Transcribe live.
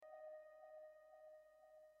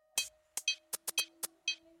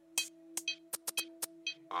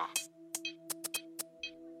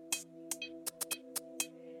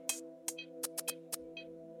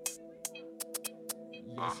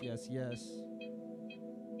Yes.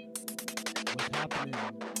 What's happening?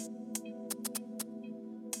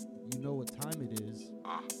 You know what time it is.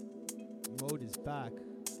 Mode is back.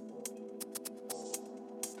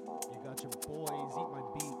 You got your boys Eat My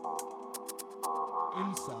Beat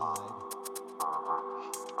inside.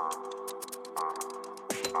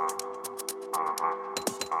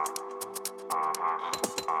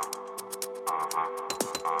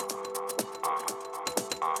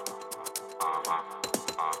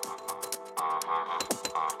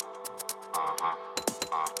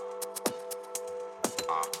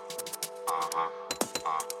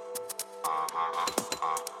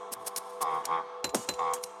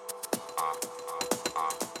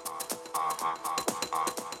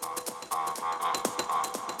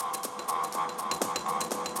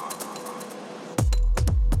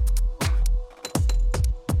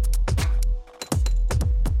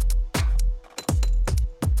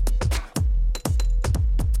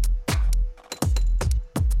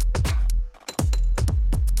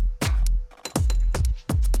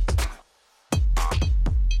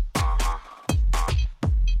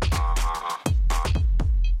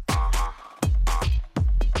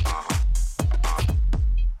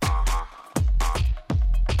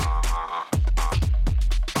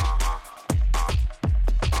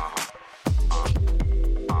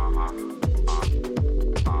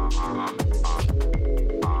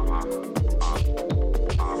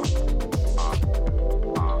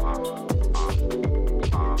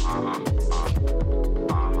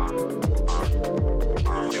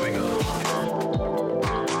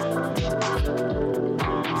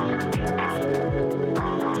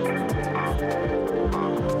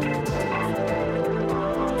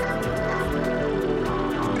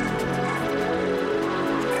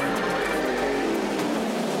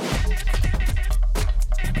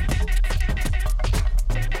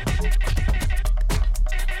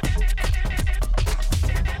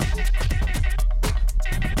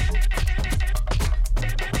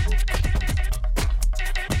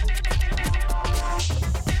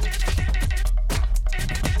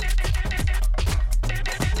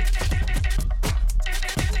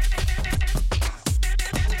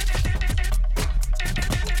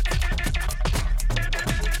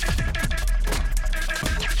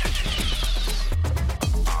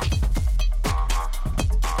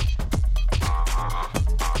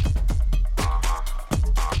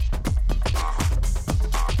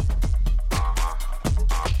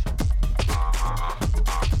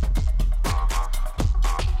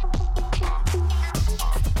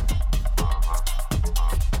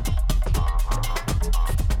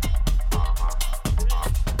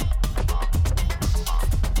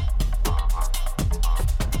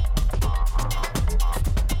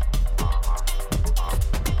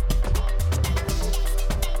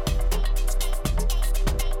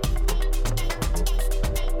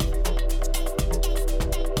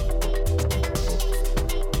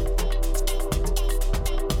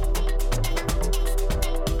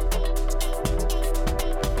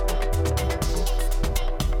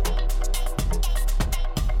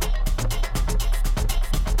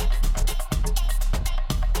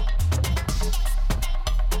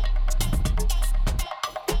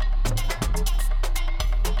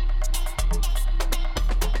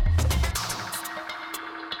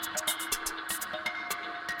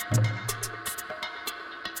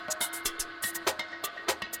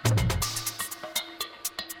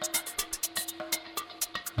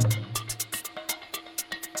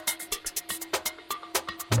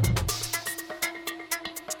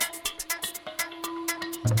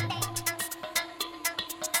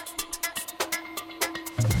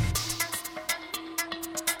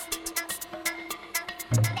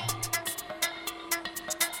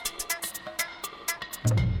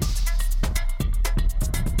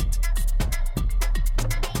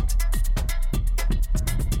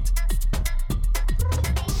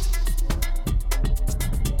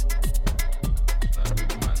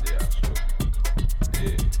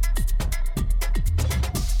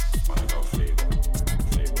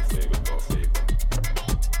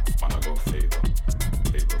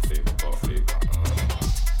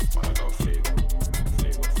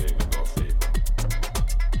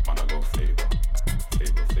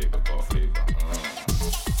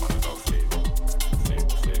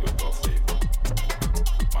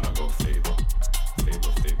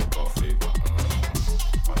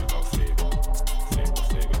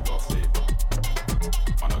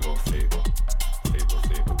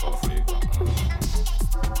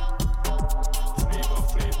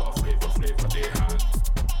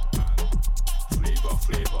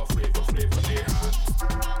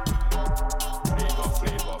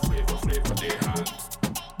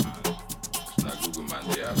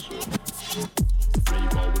 man, yeah, so.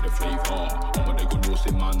 Flavor with the flavor. They go know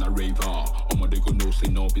say man a raver. They go know say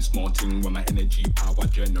no be small thing when my energy power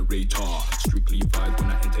generator. Strictly vibe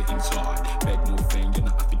when I enter inside. Beg no thing, you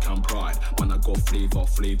know African pride. Man I got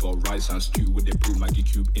flavor, rice and stew with the blue Maggie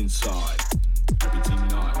cube inside. Everything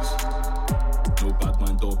nice. No bad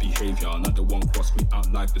mind or behavior. Another one cross me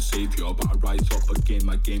out like the savior. But I rise up again,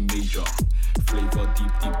 my game major. Flavor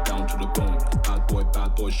deep down to the bone.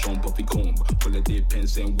 Bad boy, Sean Puffy comb. Bullet they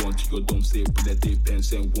pens and one to your dome. Say bullet they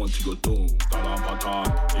pens and one to your dome. Salam Patan,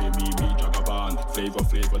 me, Jagaban.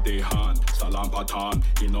 Flavor, they hand. Salam Patan,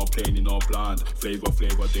 in no plain, in no bland. Flavor,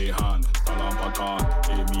 they hand. Salam Patan,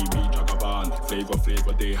 me, Jagaban.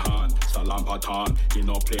 Flavor, they hand. Salam Patan, in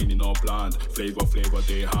no plain, in no bland. Flavor,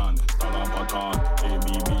 they hand. Salam Patan,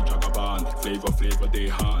 me, Jagaban. Flavor, they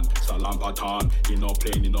hand. Salam Patan, in no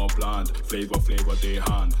plain, in no bland. Flavor, they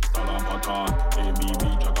hand. Salam Patan, me,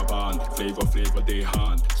 Jagaban. Flavor, they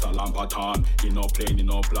hand. Salam Patan, in no plain, in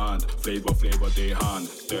no bland. Flavor, they hand.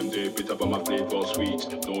 Them they bitter but my flavor sweet.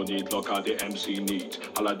 No need lock out the MC neat.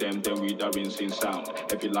 All of them we the rinsing sound.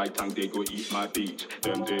 Every light tank they go eat my beat.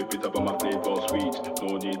 Them they bitter but my flavor sweet.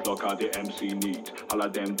 No need lock out the MC neat. All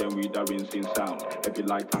of them we the rinsing sound. Every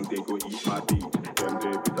light tank they go eat my beat. Them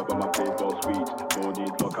they bitter but my flavor sweet. No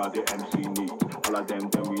need lock out the MC neat. All of them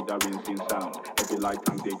we the rinsing sound. Every light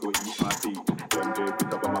tank they go eat my beat. Them they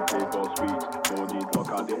bitter but my flavor sweet. No need lock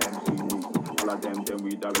out the MC neat. All of them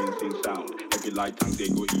we the rinsing sound. Every light tank they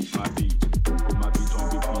go eat my beat. Put my beat on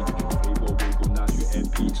repeat. Flavor we go nash you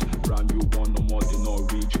MPs. Brand new one no more than no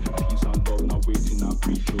reach. Peace and love now waiting and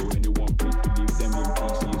preach. Oh, anyone please believe them in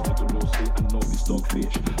pieces. They don't know say and know be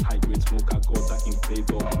stockfish. High grade smoke I got that in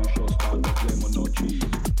flavor. You sure start with lemon or cheese.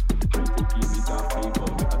 High go give me that flavor.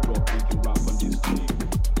 Make a drop with you rap on this thing.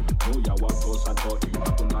 No ya what cause I taught you. I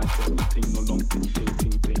don't like everything no long thing.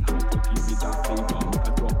 High go give me that flavor. Make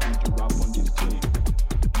a drop with you rap on this thing.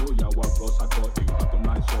 No ya what cause I taught you. I don't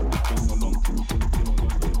like everything no long thing.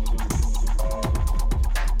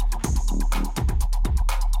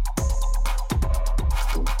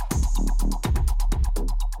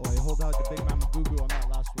 Hold out the Big Mama Goo on that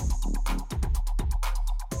last one.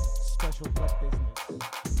 Special Club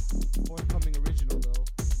Business. Forthcoming original though.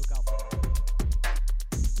 Look out for that.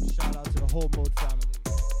 Shout out to the whole Mode family.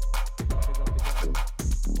 Big up.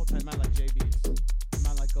 Whole time man like JB's.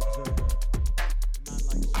 Man like Observer. Man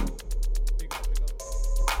like Soul. Big up.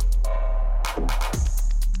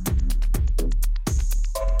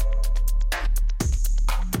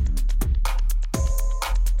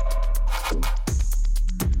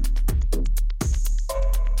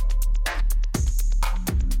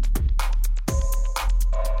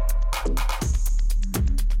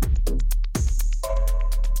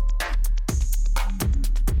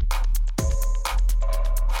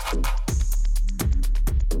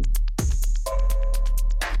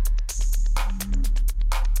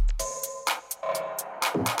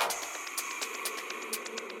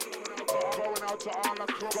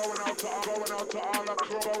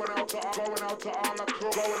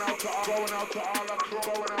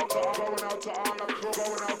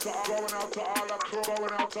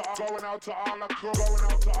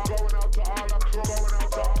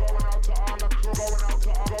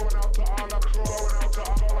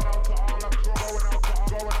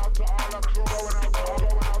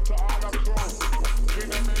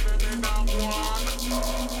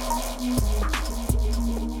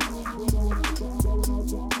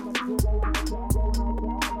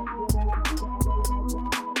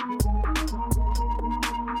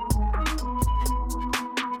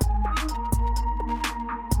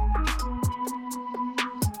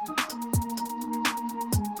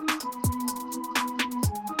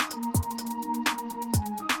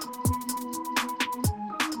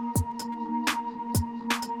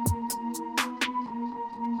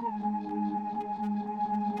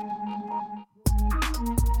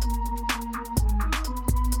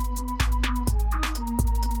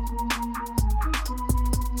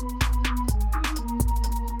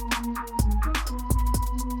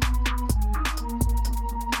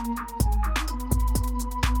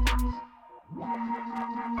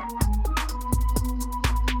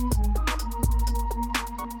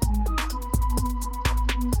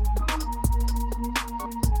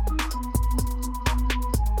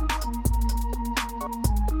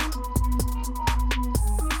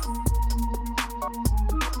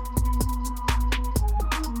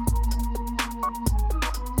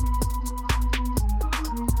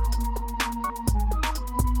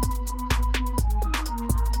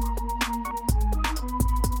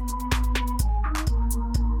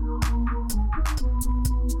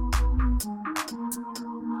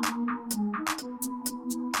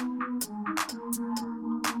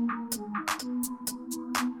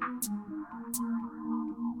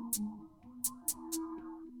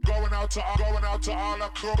 out to all, going out to all the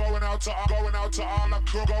crew, going out to all, going out to all the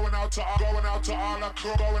crew, going out to all, going out to all the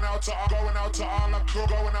crew, going out to all, going out to all the crew,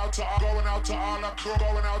 going out to all, going out to all the crew,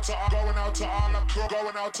 going out to all, going out to all the crew,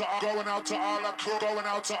 going out to all, going out to all the crew, going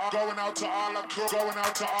out to all, going out to all the crew, going out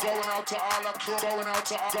to all, going out to all the crew, going out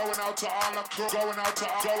to all, going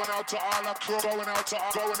out to all the crew, going out to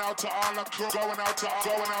all, going out to all the crew, going out to all,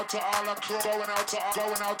 going out to all the crew, going out to all, going out to all the crew, going out to all, going out to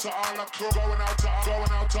all the crew, going out to all, going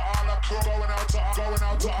out to all the crew, going out to all, going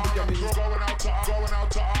out to all the crew, going out to all, going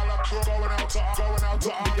out to all the crew, going out to all, going out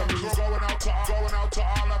to all the crew, going out to all, going out to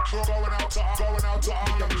all the crew, going out to all, going out to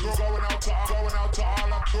all the crew, going out to all, going out to all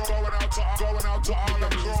the crew, going out to all, going out to all the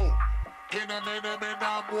crew. In a minute,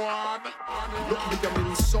 I'm one. Look me, I'm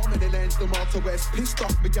in so many lanes, the Malta West. Pissed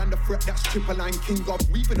off, began the threat, that's triple line king of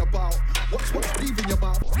weaving about. What's leaving your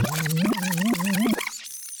mouth?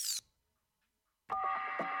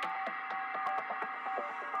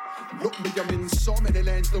 Look me, I'm in so many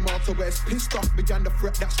lanes, the Malta West. Pissed off, began the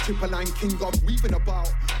threat, that's triple line king of weaving about.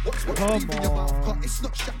 What's leaving your mouth? Cause it's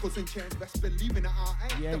not shackles and chains, best believing it out. I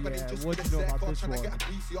ain't never just what for do the you know sake about of this trying to one? get a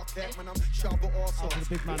piece of your cake, man. I'm sharp but also. Out to the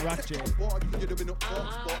big man Rat J. You'd have been up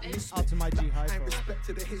Out to my G I Hyper. ain't respect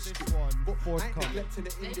to the history, This one, but I ain't forthcoming. neglecting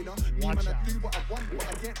the ending. Me, Watch man, I out. do what I want, but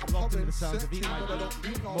again, I'm Locked into hovering, the sounds of searching, Eat My but I don't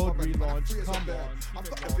Beat. need no Mode other, man. I'm relaunch, free as a come bird. on, I've keep got it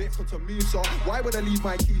the going. vehicle to move, so why would I leave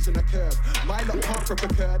my keys in the curb? My luck can't flip a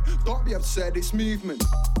curb. Don't be absurd, it's movement.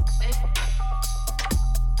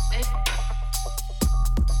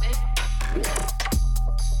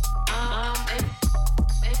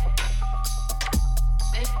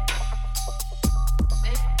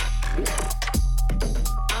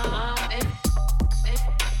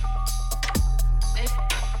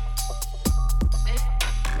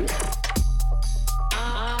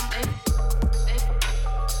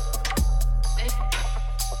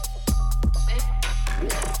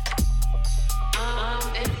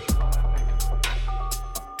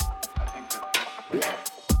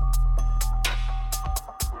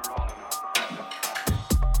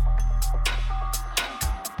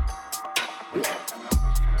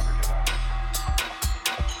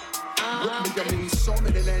 I'm in so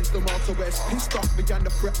many lanes, the Malta West. Pissed off, began the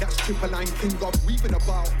threat, that's triple line king of weaving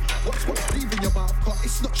about. What's leaving your mouth? Cause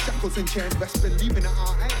it's not shackles and chains, best believing it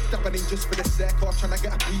out. I ain't dabbing in just for the sake of trying to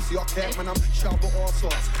get a piece of your cake, man. I'm sharp but all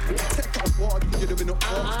sorts. Take it on board, you'd have been up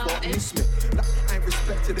force, but miss me. Like, I ain't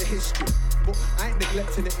respect to the history, but I ain't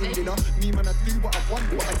neglecting the ending. Me, man, I do what I want,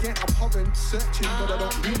 but again, I'm hovering, searching, but I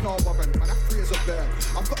don't need no warrant. Man, I'm free as a bird.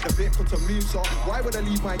 I've got the vehicle to move, so why would I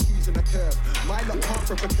leave my keys in the curb? My luck can't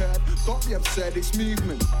flip a curb. Don't be absurd, it's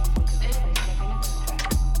movement.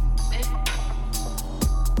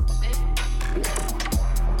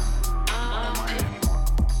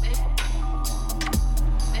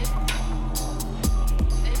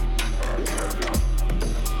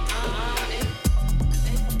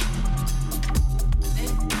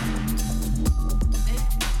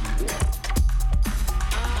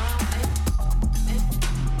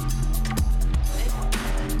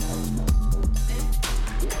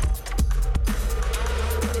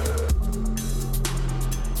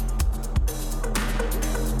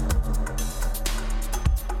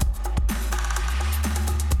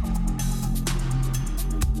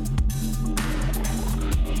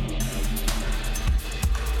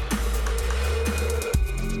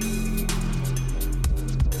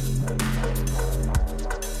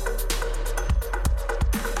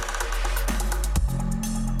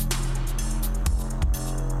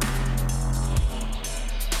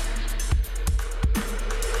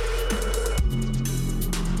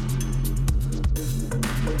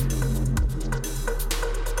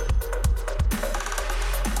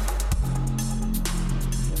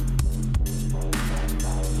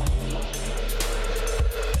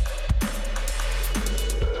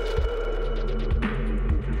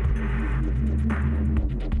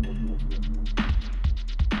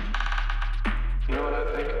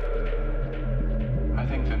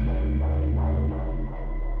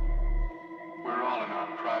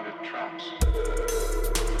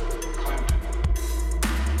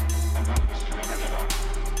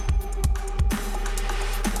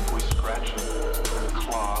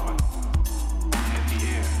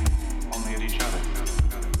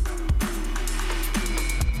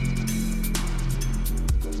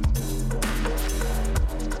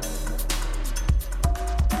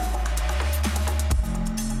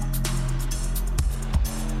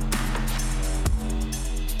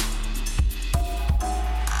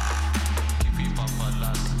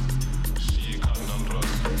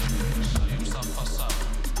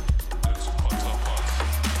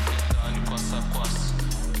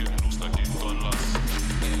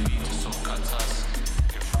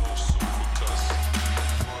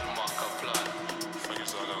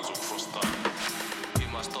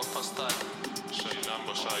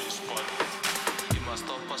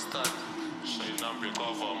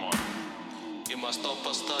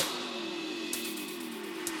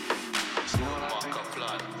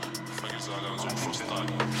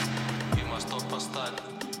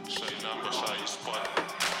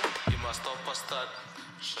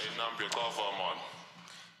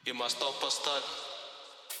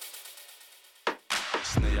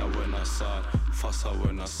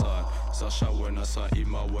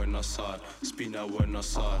 Spina buena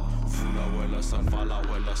san, Fula buena san, Vala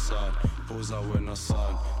buena san, Posa buena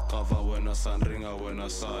san, Kava buena san, Ringa buena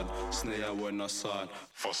san, Snea buena san,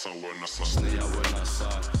 Fassa buena san, Snea buena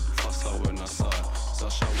san, Fassa buena san,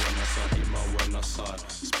 Sasha buena san, Ima buena san,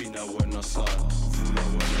 Spina buena san, Fula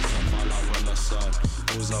buena san, Vala buena san,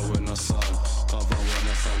 Posa buena san, Kava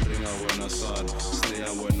buena san, Ringa buena san,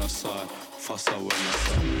 Snea buena san, Fassa buena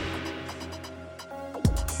san.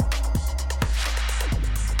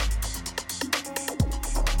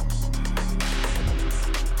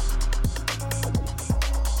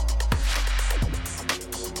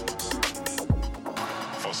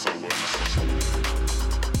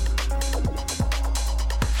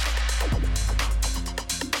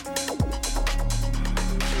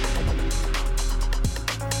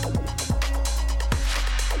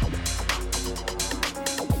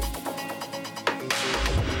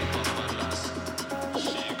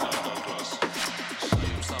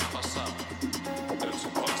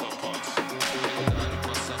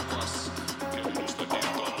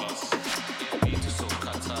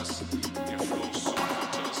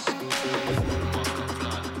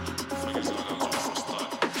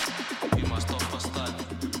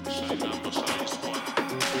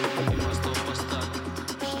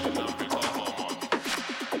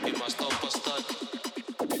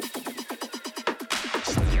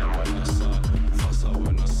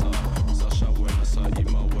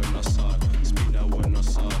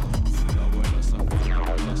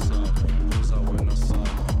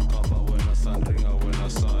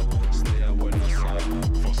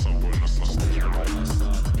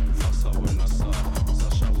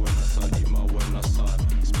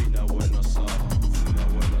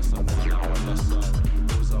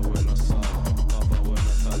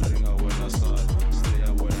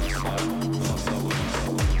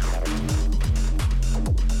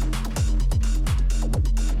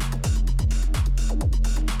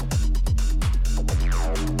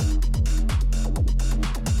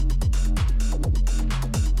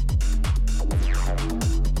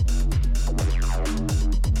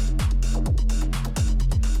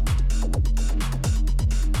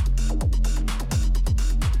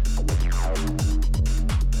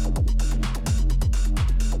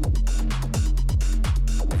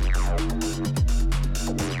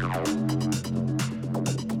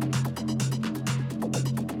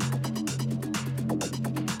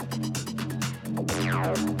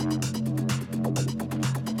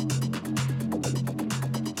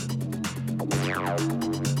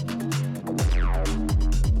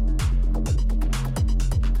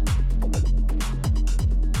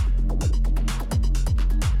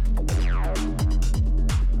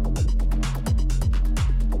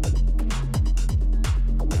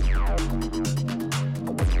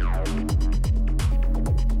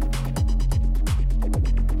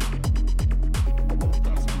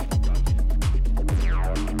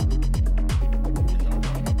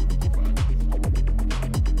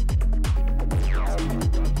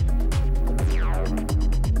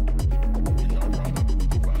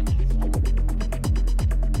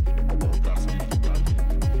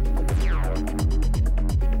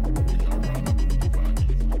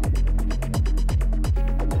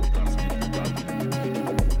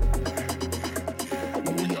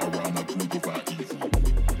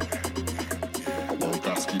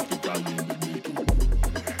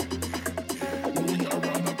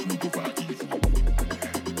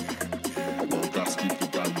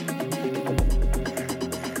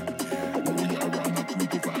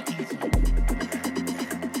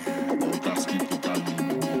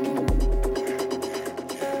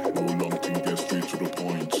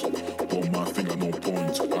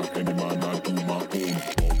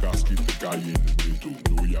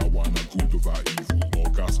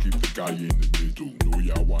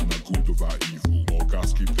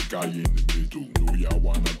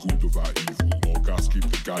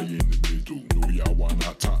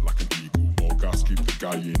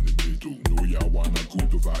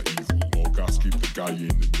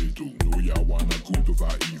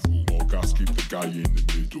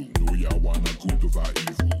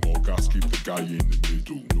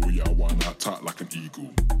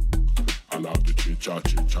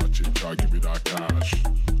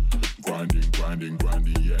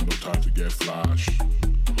 grinding, yeah, no time to get flash.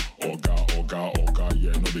 Oga,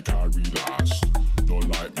 yeah, no they carry last. Not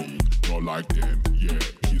like me, not like them, yeah,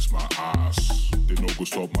 kiss my ass. They no go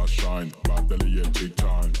stop my shine, bad belly, yeah, take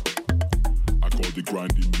time. I got the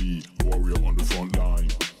grind in me, warrior on the front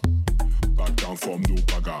line. Back down from no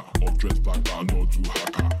bagger, up dress black but I no do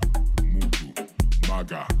hacker. Mugu,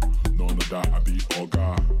 maga, none of that I be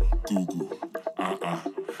Oga. Gugu,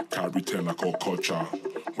 carry 10 like a culture.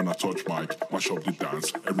 When I touch mic, mash up the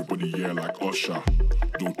dance, everybody yeah like Usher.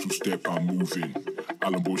 Don't two-step, I'm moving,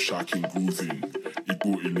 Alambo shacking, grooving.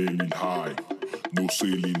 Igbo Elaine high, no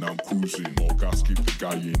sailing, I'm cruising. More gas keep the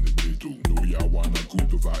guy in the middle, no yeah wanna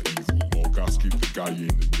good over evil. More gas keep the guy in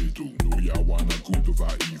the middle, no yeah wanna good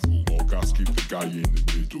over evil. More gas keep the guy in the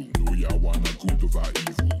middle, no yeah wanna good over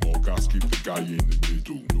evil. More gas keep the guy in the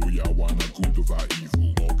middle, no yeah wanna good over evil.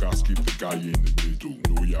 More gas keep the guy in the middle,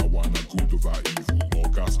 no yeah wanna good over evil. More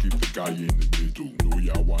gas keep the guy in the middle, no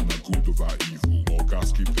yeah wanna good over evil. More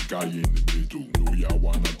gas keep the guy in the middle, no yeah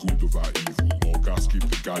wanna good over evil. More gas keep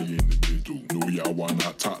the guy in the middle, no yeah wanna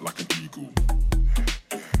attack like an eagle.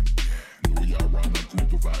 No yeah wanna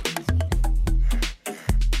good over evil.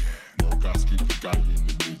 More gas keep the guy in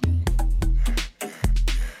the middle.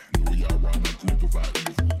 No yeah wanna good over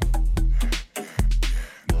evil.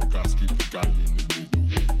 More gas keep the guy in the middle.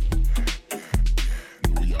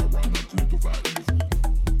 No yeah wanna good over evil.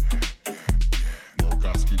 More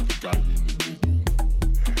gas keep the guy in the middle.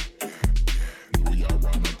 No yeah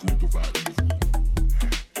wanna good over evil.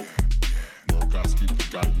 More gas keep the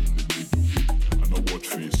guy in the middle. I know what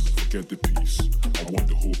face, forget the piece. I want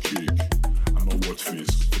the whole cake. I know what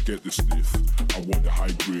face, forget the sniff. I want the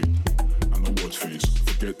high grade. I know what face,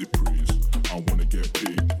 forget the praise. I wanna get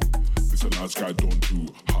paid. This a nice guy don't do.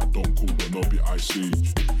 Hard don't cool, but not be ice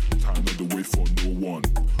age. Time not to wait for no one.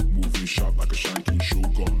 Moving sharp like a shanking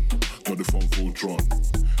shogun. Not the phone Voltron.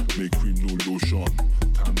 Make cream no lotion.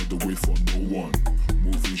 Time not to wait for no one.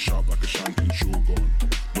 Moving sharp like a shanking shogun.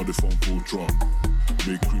 Not the phone Voltron.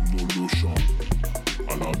 Make cream no lotion.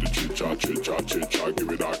 Allow the chit-chat, give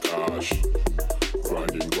it that cash.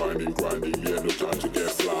 Grinding, yeah, no time to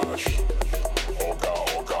get flash. Oga,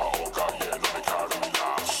 yeah, no they carry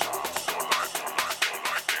last. Don't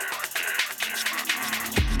like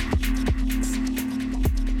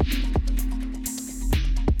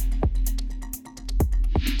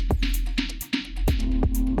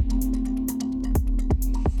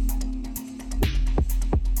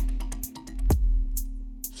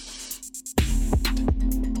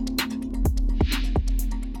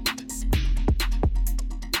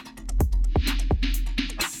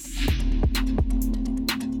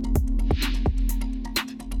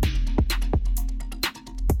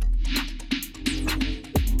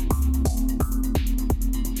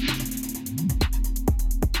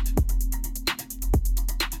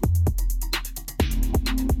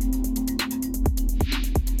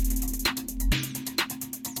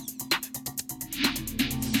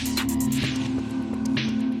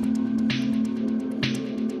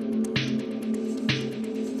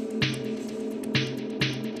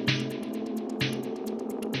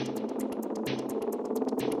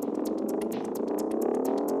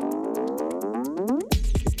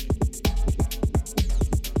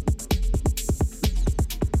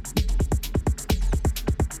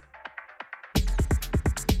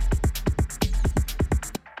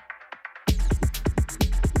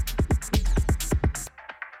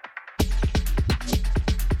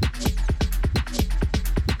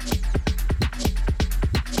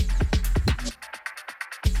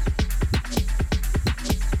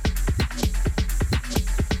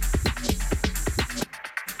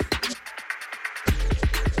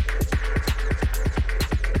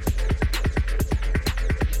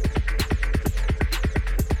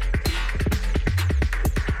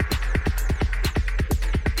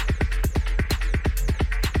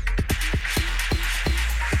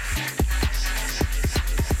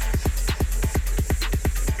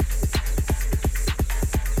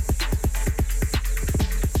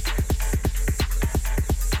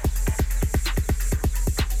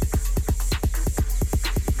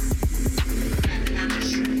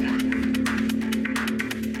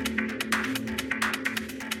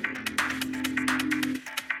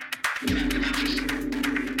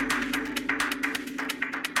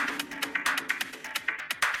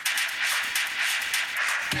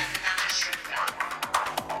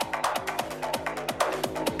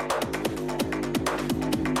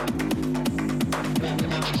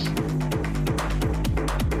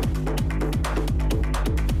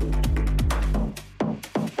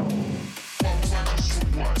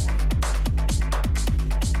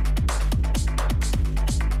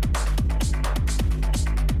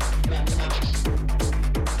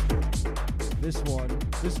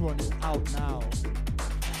This one is out now.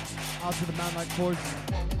 Out to the man like Corgi.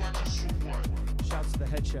 Shouts to the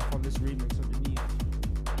head chef on this remix underneath.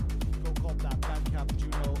 Go cop that, Bandcamp,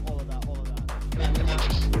 Juno, all of that, all of that.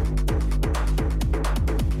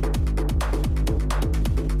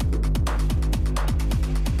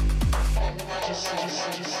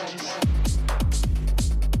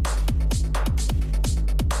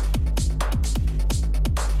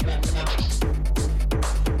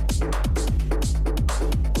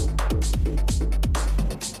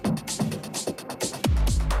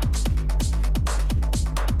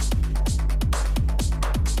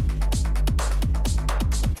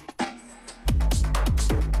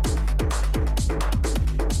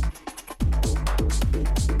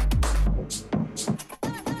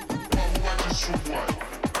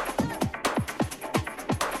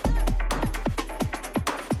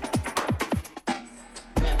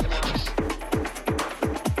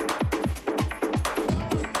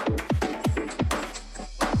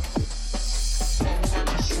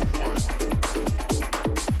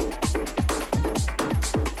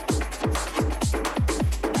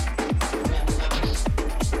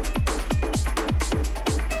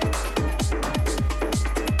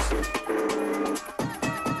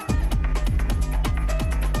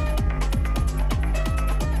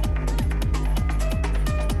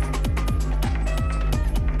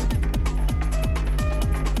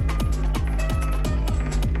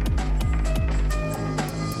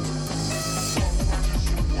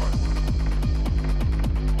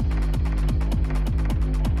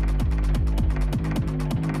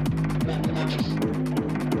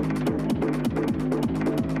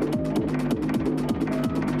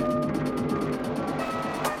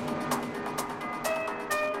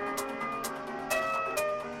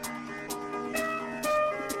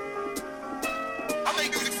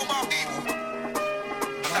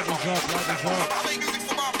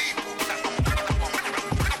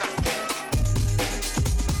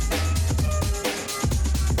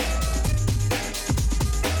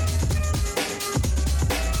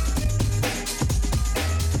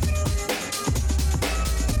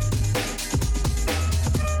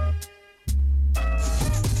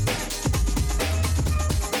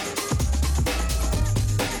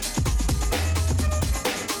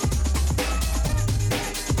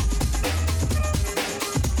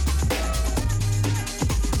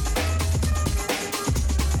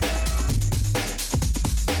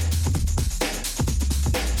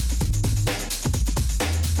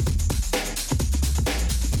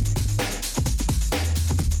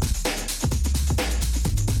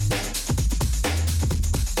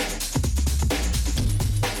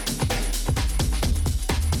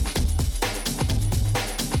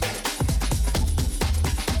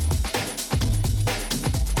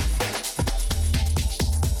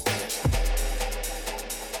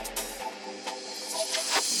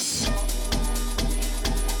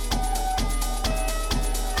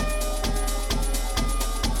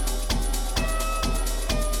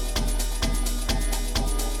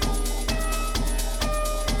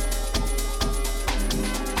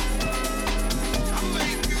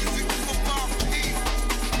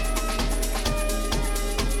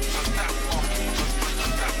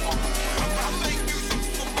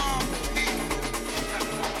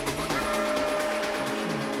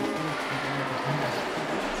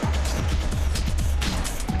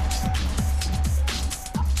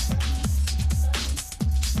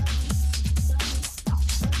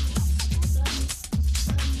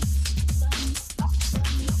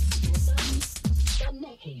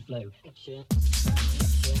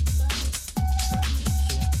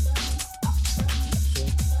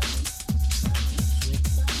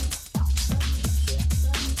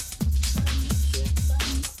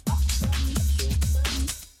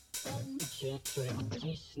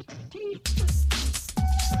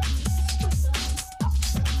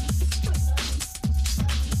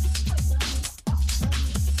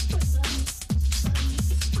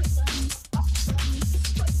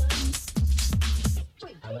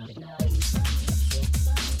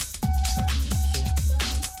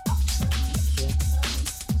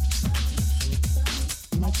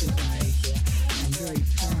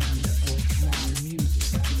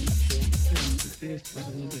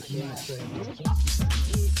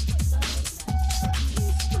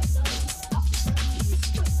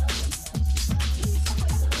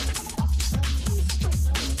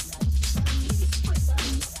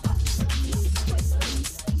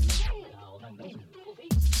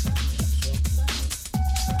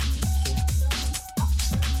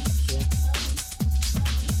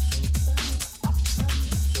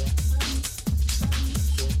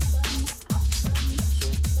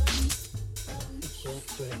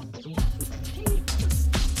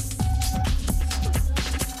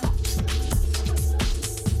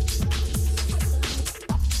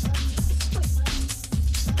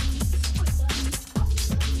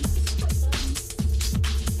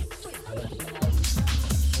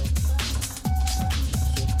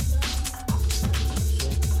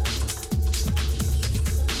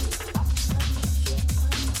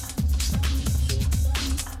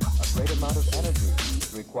 amount of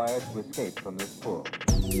energy required to escape from this pull.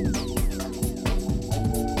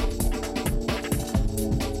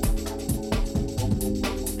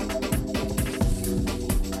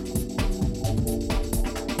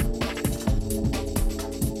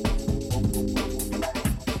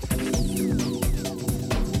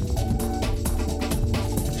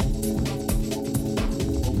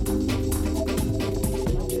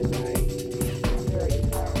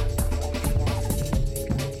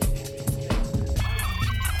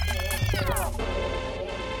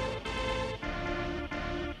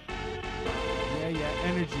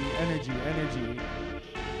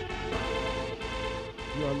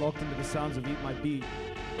 Sounds of Eat My Beat,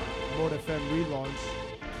 Mode FM relaunch,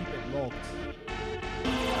 keep it locked.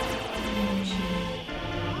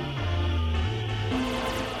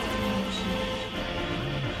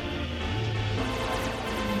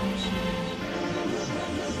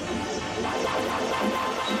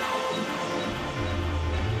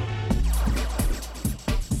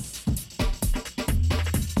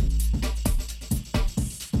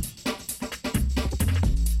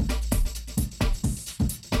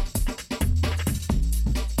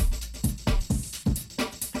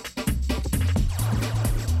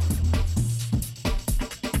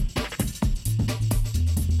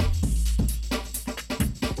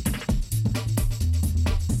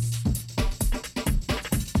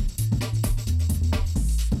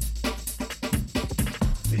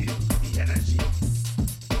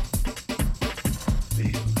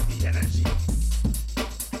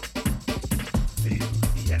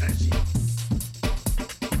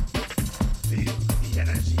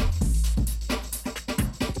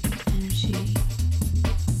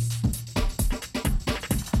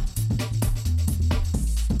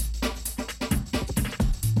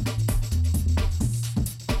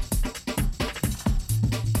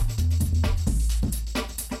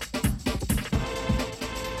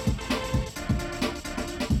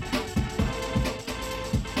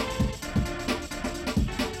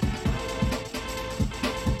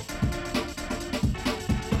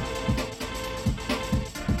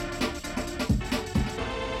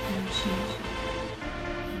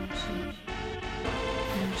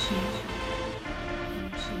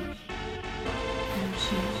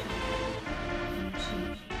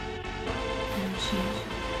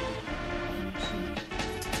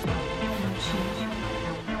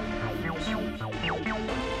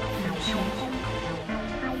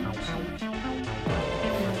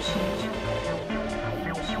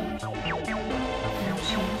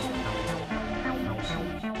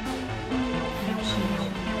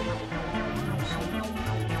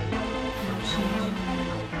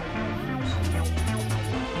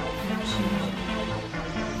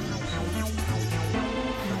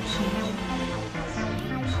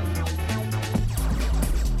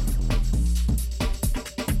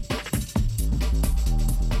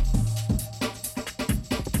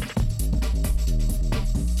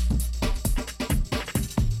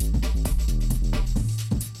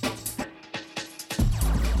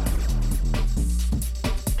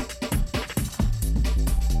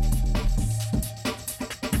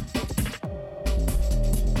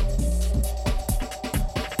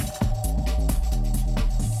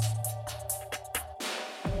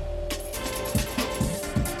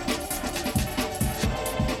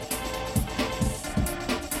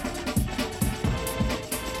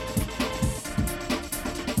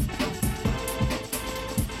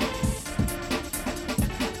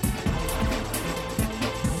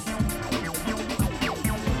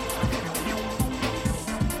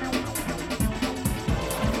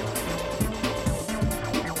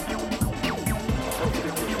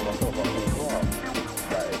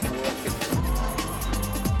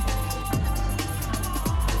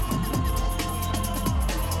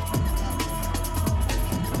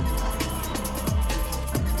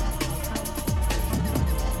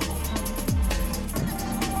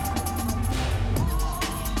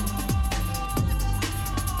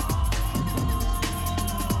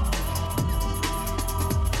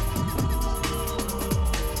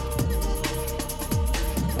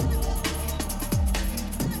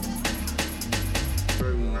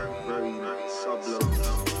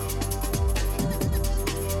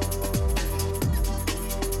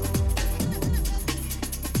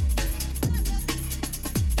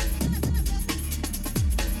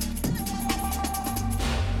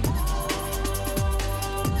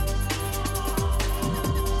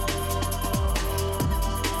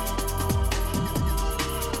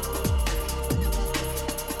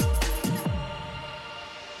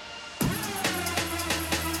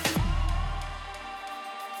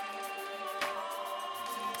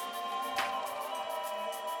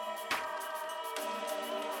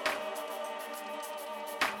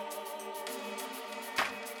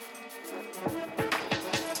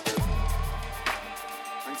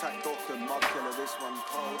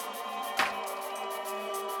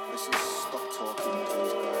 Let's just stop talking to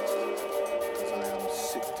these guys, because I am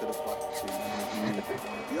sick to the butt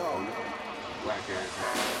too. Yo. Whack ass.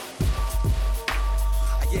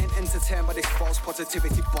 I ain't entertained by this false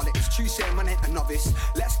positivity bollocks. True saying man ain't a novice.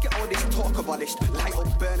 Let's get all this talk abolished. Light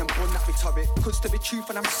up, burn and burn that rhetoric. Cause to be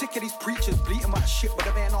truthful, I'm sick of these preachers bleating about shit, but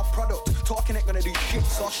they ain't our product. Talking ain't gonna do shit,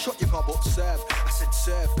 so I'll shut your gob up. Serve, I said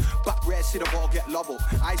serve. Back rare, see the ball get lob up.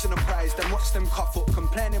 Eyes on the prize, then watch them cough up.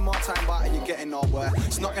 Complaining more time about it, you're getting nowhere.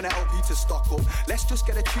 It's not gonna help you to stock up. Let's just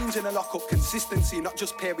get the tunes in the lock up. Consistency, not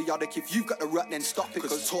just periodic. If you've got the rut, then stop it.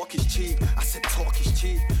 Cause talk is cheap. I said talk is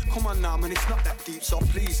cheap. Come on now, man, it's not that deep, so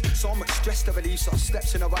please. So much stress to release, so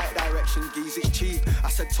steps in the right direction, geez, it's cheap. I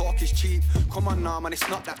said talk is cheap. Come on now, man, it's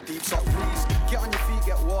not that deep, so please. Get on your feet,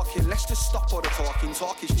 get walking, let's just stop all the talking.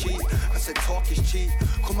 Talk is cheap. I said talk is cheap.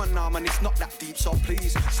 Come on now, man, it's not that deep, so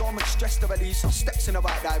please. So much stress to release, so steps in the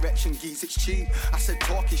right direction, geez, it's cheap. I said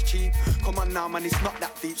talk is cheap. Come on now, man, it's not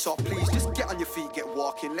that deep, so please. Just get on your feet, get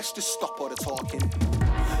walking, let's just stop all the talking.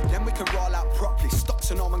 Then we can roll out properly, stop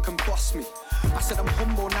so no one can boss me. I said I'm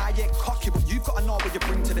humble, now I ain't cocky, but you've got to know what you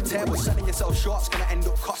bring to the table. Selling yourself short's gonna end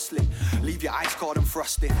up costly. Leave your eyes cold and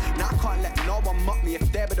frosty. Now I can't let no one mock me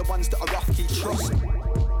if they're the ones that are off key. Trust.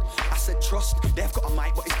 I said trust, they've got a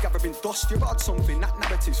mic but it's gathering dust. You've heard something, that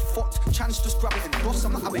narrative's fucked. Chance just grab it and dust,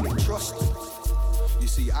 I'm not having it trust. You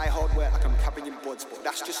see, I hold weight like I'm carrying buds, but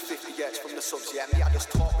that's just 50 years from the subs, yeah, me I just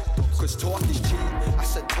talk with dubs. Cause talk is cheap, I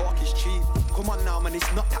said talk is cheap. Come on now, man,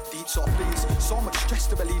 it's not that deep, so please. So much stress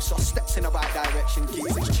to relieve, so steps in the right direction,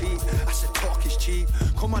 geez, it's cheap. I said talk is cheap.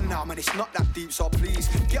 Come on now, man, it's not that deep, so please.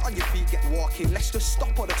 Get on your feet, get walking, let's just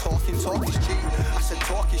stop all the talking. Talk is cheap, I said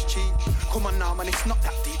talk is cheap. Come on now, man, it's not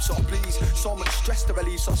that deep, so please. So much stress to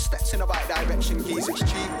relieve, so steps in the right direction, geez, it's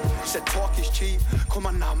cheap. I said talk is cheap. Come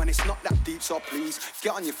on now, man, it's not that deep, so please.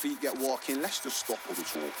 Get on your feet, get walking, let's just stop all the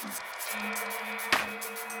talking.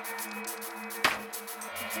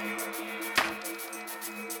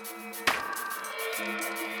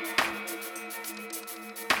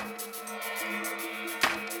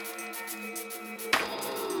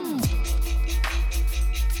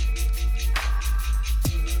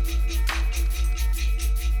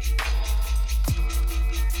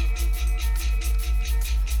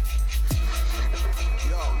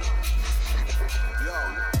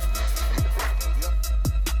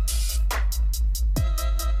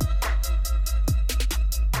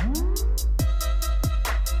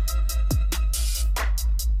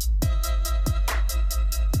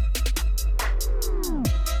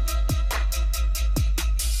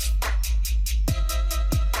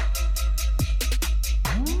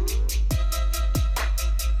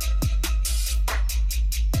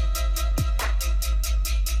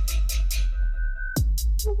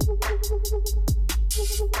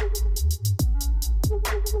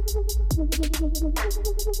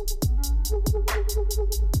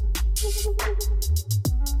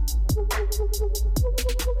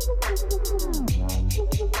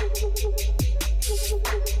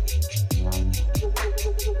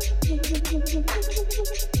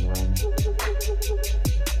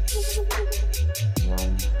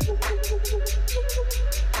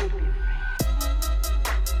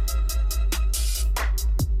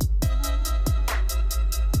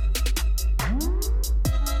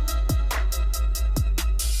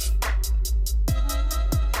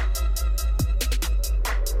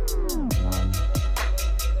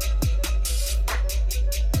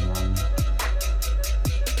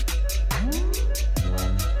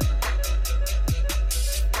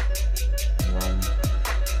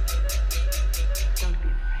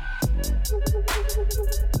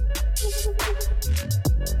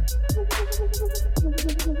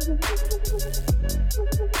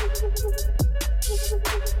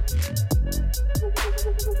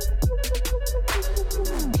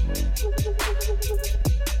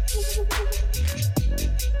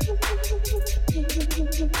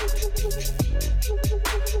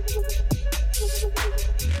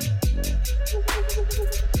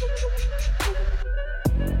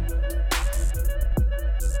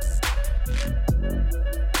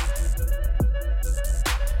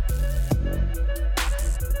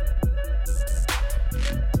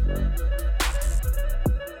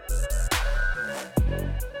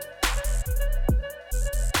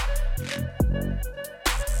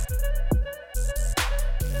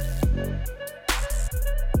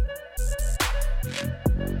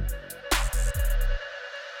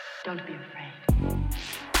 Don't be afraid.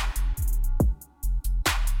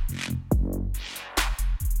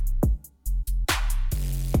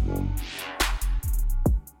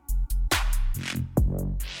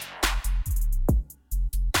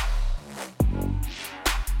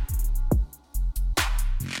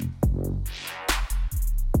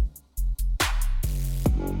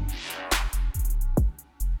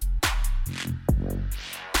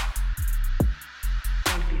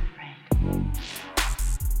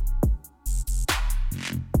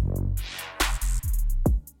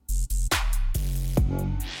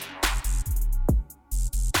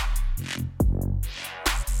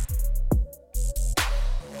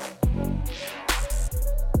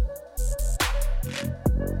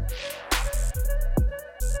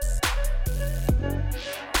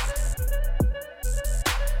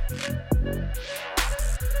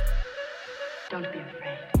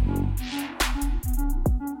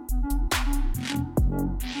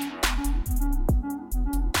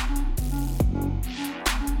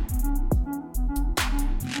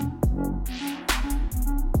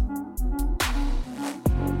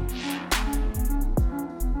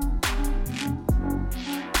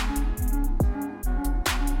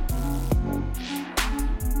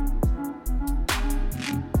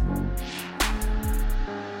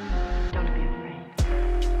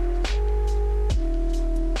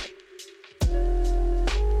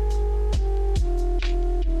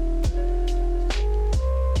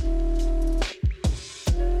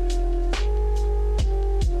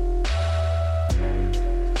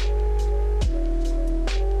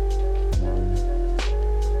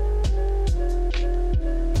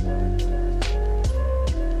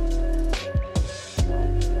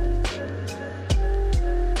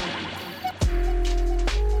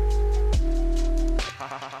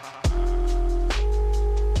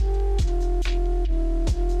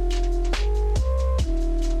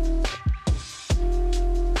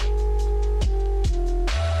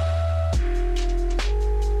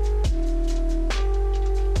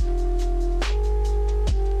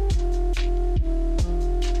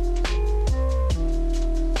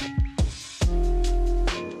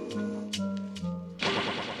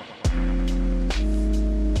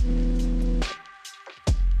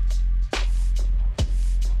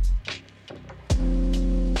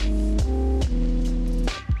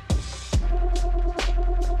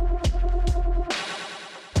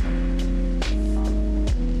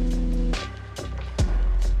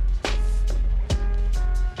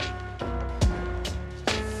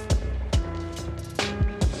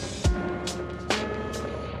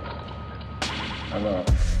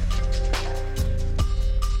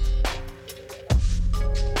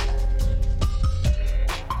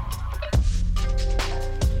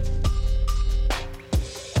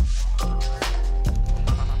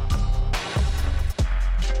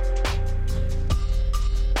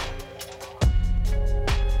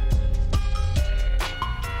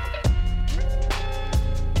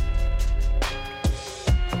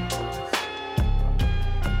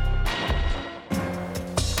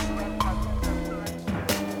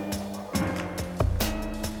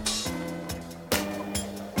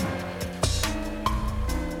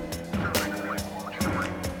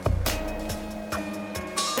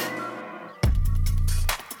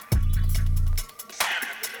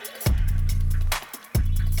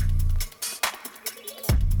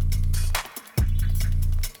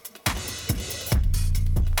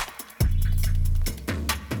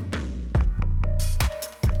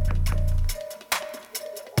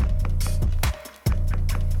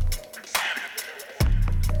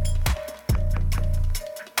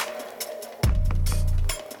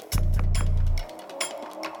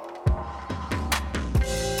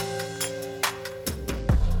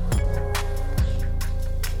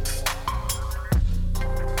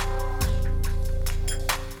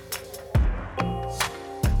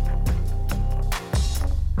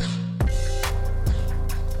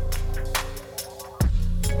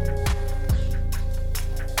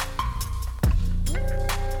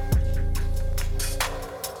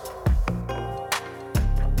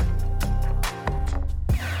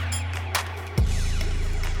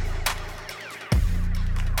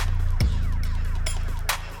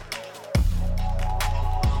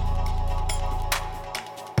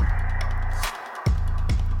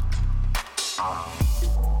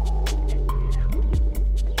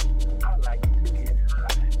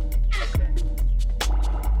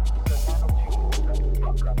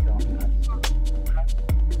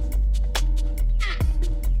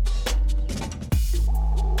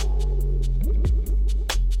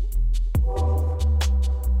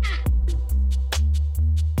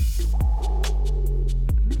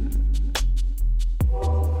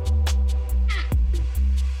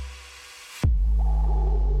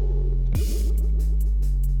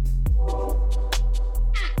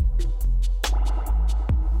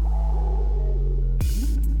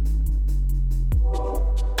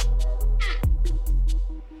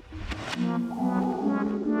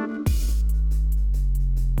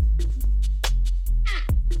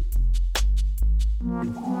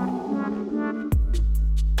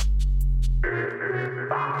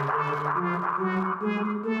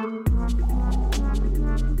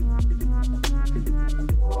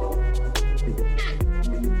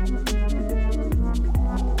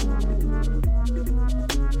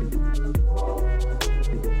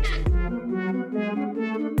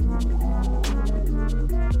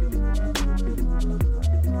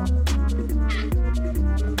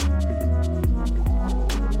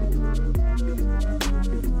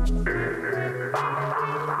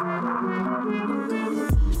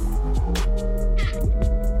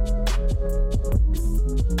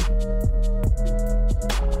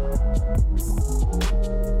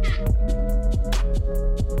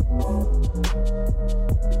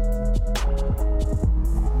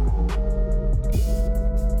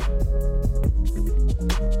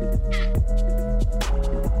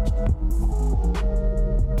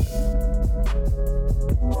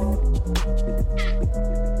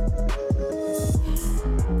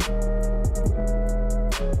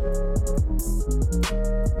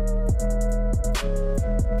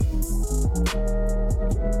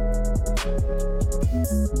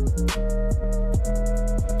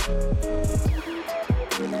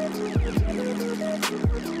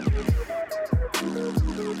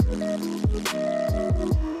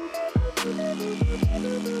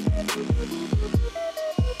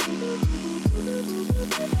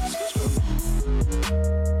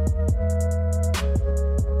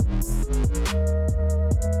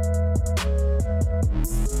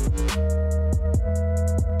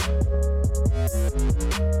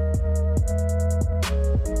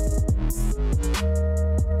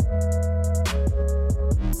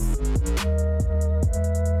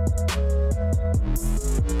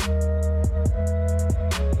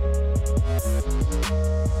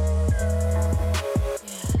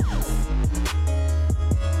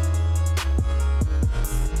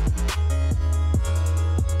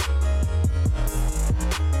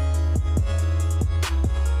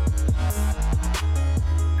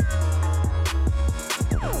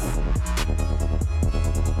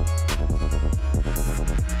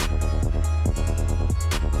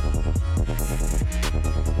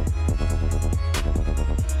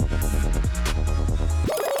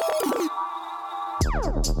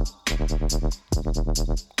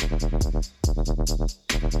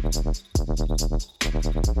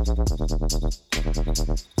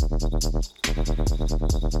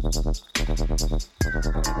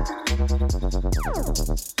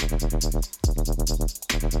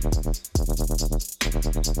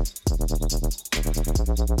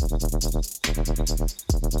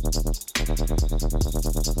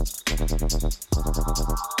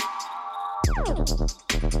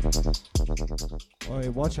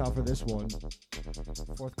 Alright, watch out for this one.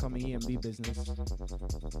 Forthcoming EMB business.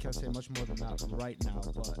 Can't say much more than that right now,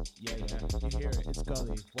 but yeah, you hear it. It's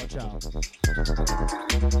Gully. Watch out.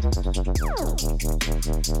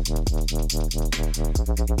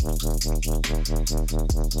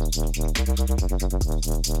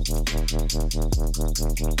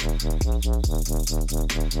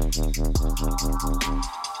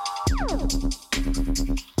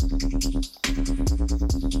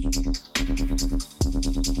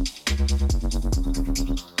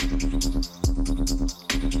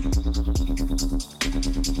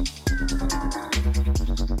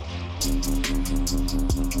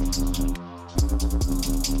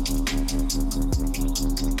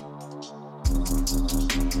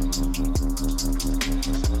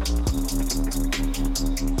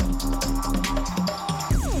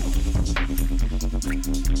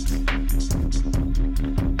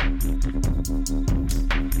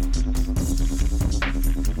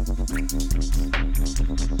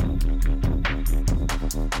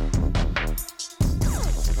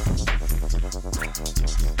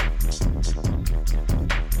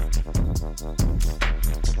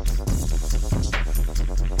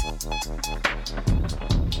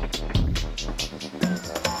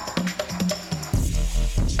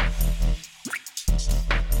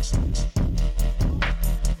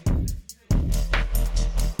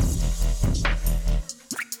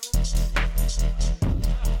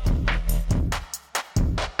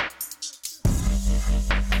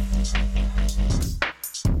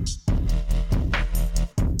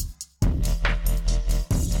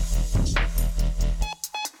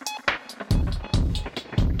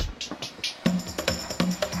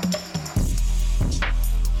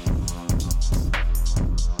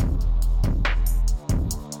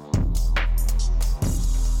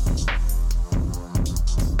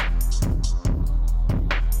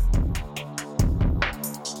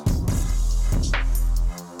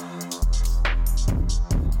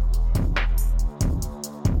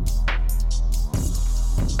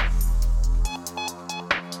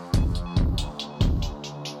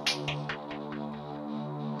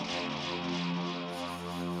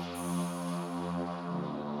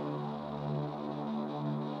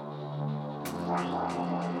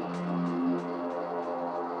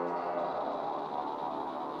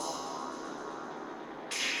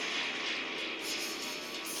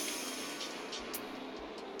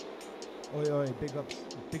 Oi, oi, big up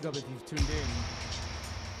if you've tuned in.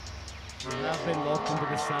 You have been locked into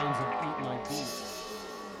the sounds of Eat My Beat.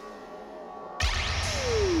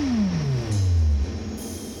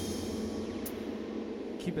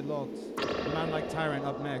 Keep it locked. A man like Tyrant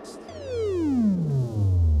up next.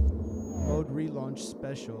 Mode relaunch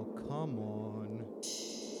special. Come on.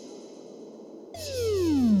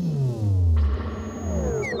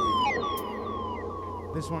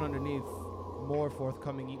 This one underneath. More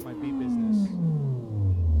forthcoming Eat My Beat business.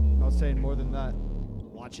 Not saying more than that.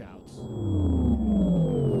 Watch out.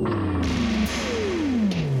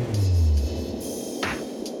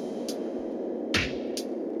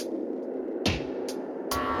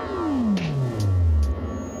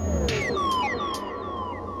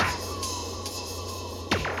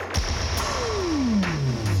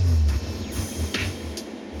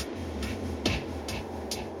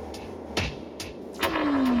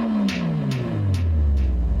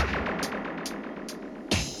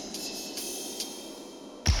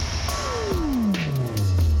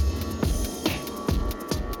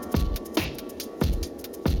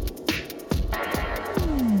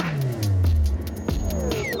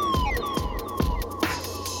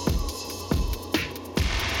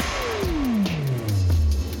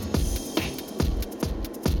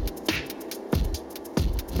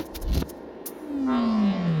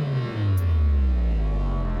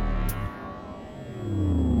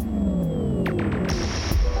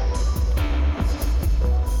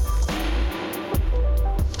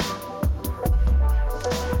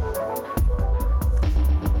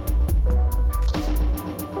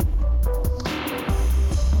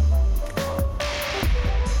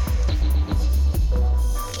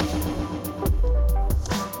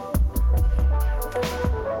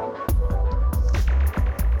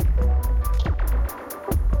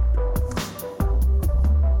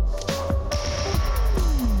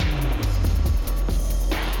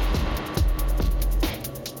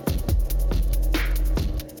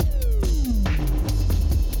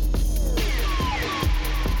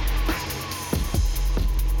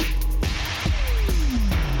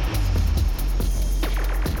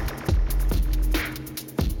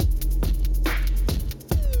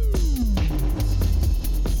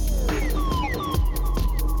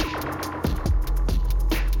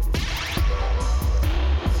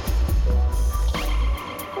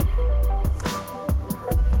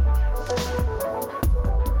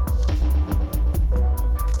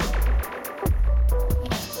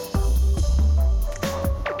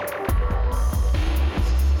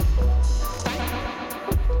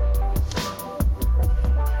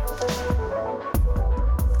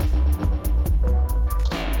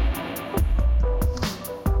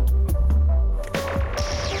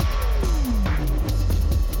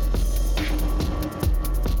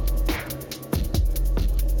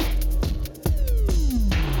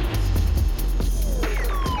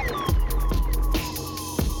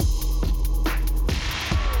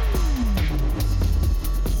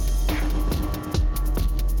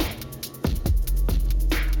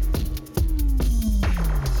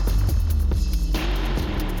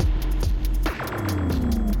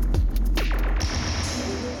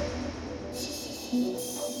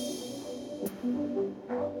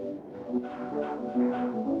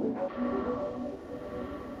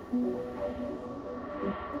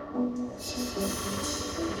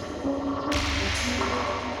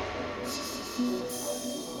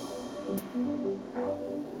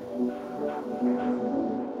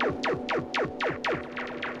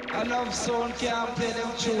 I love sound, can't play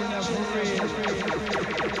them tune for real.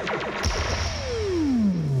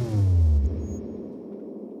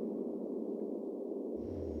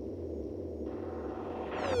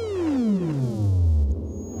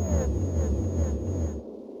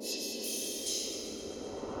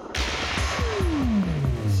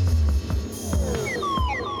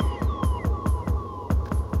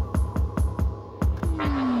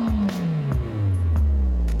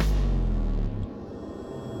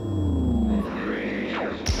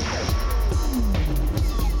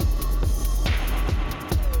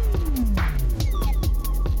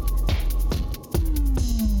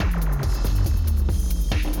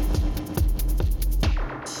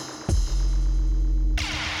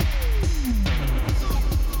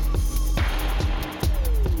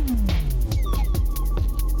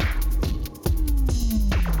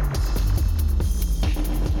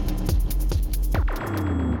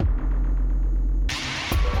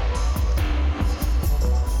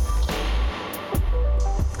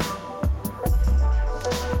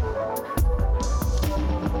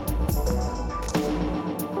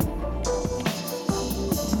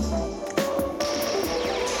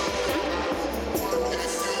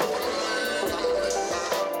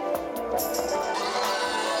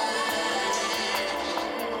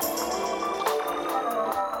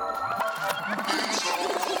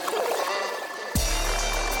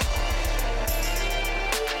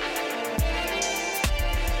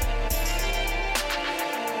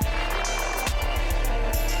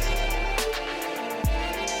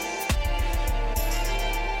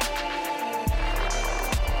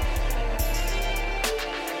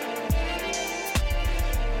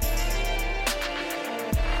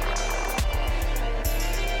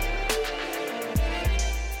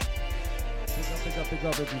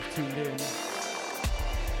 up if you've tuned in?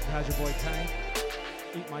 How's your boy Tank?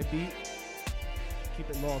 Eat my beat. Keep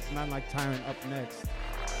it locked. Man like Tyrant up next.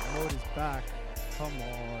 Mode is back. Come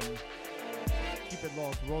on. Keep it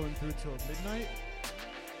locked. Rolling through till midnight.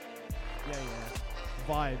 Yeah.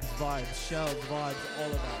 Vibes, shells, vibes,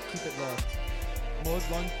 all of that. Keep it locked.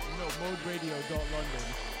 Moderadio.London.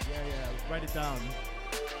 Yeah. Write it down.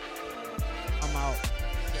 I'm out.